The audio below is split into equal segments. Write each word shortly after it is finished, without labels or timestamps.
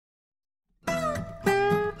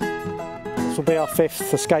This will be our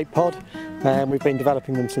 5th escape pod. We've been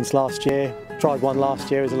developing them since last year. Tried one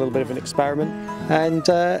last year as a little bit of an experiment, and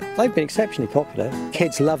they've been exceptionally popular.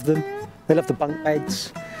 Kids love them. They love the bunk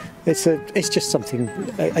beds. It's just something,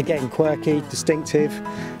 again, quirky, distinctive.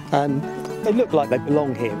 They look like they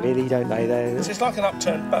belong here, really, don't they? It's like an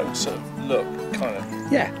upturned boat sort of look, kind of thing.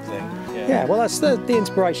 Yeah, well, that's the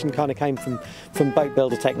inspiration kind of came from boat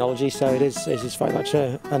builder technology, so it is very much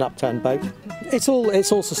an upturned boat. It's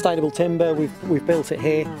all sustainable timber. We've built it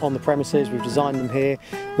here on the premises. We've designed them here.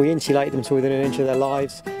 We insulate them to within an inch of their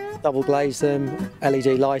lives. Double glaze them,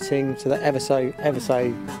 LED lighting, so they're ever so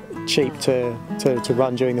cheap to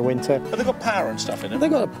run during the winter. But they've got power and stuff in them.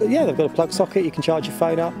 They've got a plug socket. You can charge your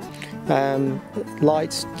phone up.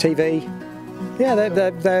 Lights, TV. Yeah,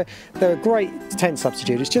 they're a great tent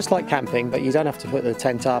substitute. It's just like camping, but you don't have to put the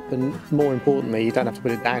tent up, and more importantly, you don't have to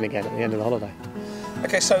put it down again at the end of the holiday.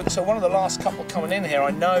 Okay, so one of the last couple coming in here, I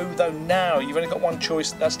know though now you've only got one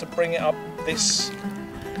choice. That's to bring it up this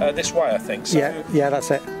way, I think. So yeah,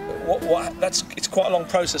 that's it. It's quite a long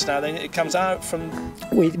process now. Then it comes out from.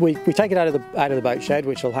 We take it out of the boat shed,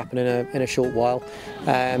 which will happen in a short while.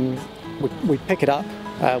 We pick it up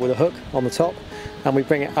with a hook on the top, and we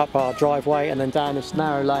bring it up our driveway and then down this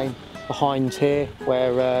narrow lane behind here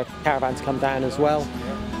where caravans come down as well.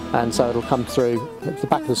 And so it'll come through the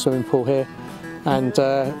back of the swimming pool here, and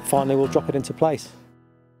finally we'll drop it into place.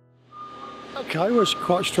 Okay, well, it's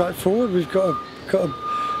quite straightforward. We've got a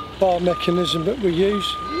bar mechanism that we use,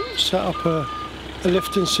 set up a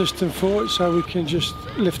lifting system for it, so we can just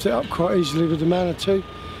lift it up quite easily with the Manitou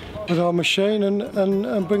with our machine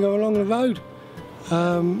and bring her along the road,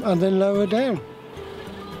 and then lower her down.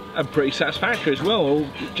 And pretty satisfactory as well,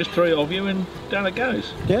 just 3 of you and down it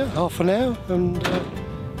goes. Yeah, half an hour,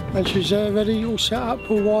 and she's ready, all set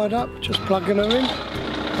up, all wired up, just plugging her in,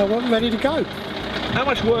 and we're ready to go. How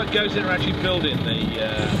much work goes into actually building the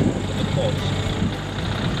pods?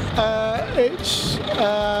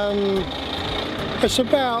 It's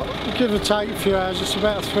about, give or take a few hours, it's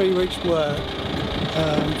about 3 weeks work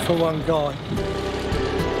for one guy.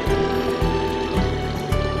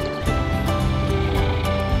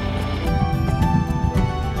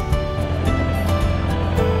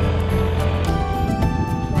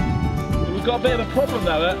 We've got a bit of a problem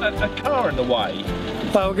though, a car in the way.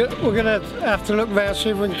 Well, we're going to have to look around, see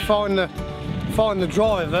if we can find the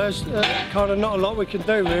driver. There's kind of not a lot we can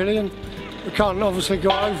do really, and we can't obviously go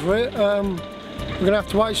over it. We're going to have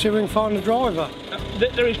to wait and see if we can find the driver.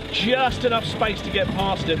 There is just enough space to get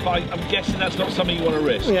past it, but I'm guessing that's not something you want to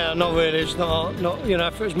risk. Yeah, not really. It's not. You know,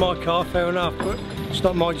 if it was my car, fair enough, but it's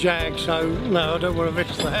not my Jag, so no, I don't want to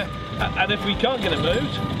risk that. And if we can't get it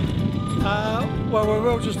moved? Well, we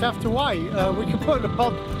will just have to wait. We can put the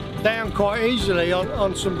pod down quite easily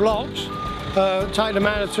on some blocks, take the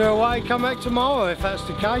Manitou away, come back tomorrow if that's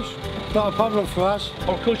the case. Not a problem for us.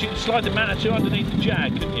 Or of course you can slide the Manitou underneath the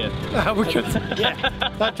Jag, couldn't you? We could, yeah.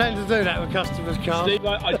 They tend to do that with customers' cars. Steve,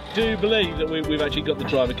 I do believe that we've actually got the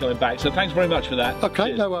driver coming back, so thanks very much for that. Okay,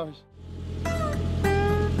 cheers. No worries.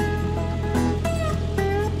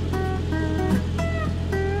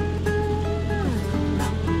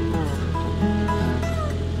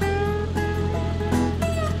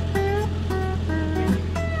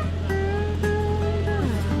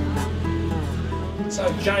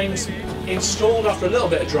 So James installed after a little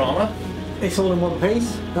bit of drama. It's all in one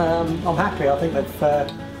piece. I'm happy. I think they've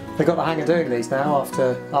got the hang of doing these now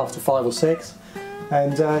after 5 or 6,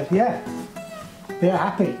 and yeah,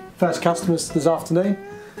 happy. First customers this afternoon.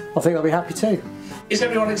 I think they'll be happy too. Is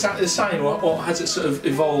everyone exactly the same, or has it sort of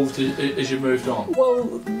evolved as you moved on? Well,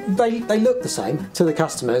 they look the same to the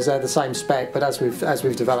customers. They're the same spec, but as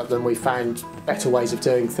we've developed them, we've found better ways of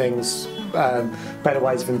doing things, better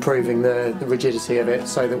ways of improving the rigidity of it,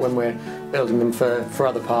 so that when we're building them for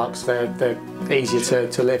other parks, they're easier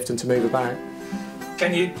to lift and to move about.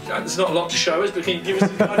 Can you? There's not a lot to show us, but can you give us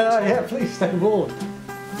some guidance? Yeah, please stay aboard.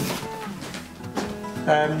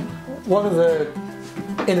 One of the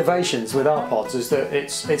innovations with our pods is that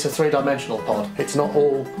it's a 3-dimensional pod. It's not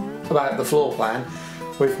all about the floor plan.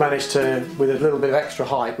 We've managed to, with a little bit of extra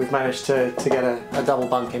height, we've managed to get a double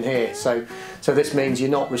bunk in here. So this means you're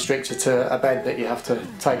not restricted to a bed that you have to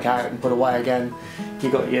take out and put away again.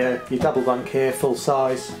 You've got your double bunk here, full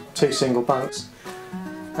size, 2 single bunks,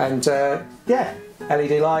 and yeah,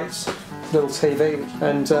 LED lights, little TV,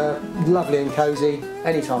 and lovely and cosy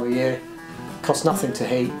any time of year. Costs nothing to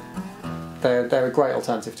heat. They're a great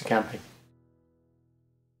alternative to camping.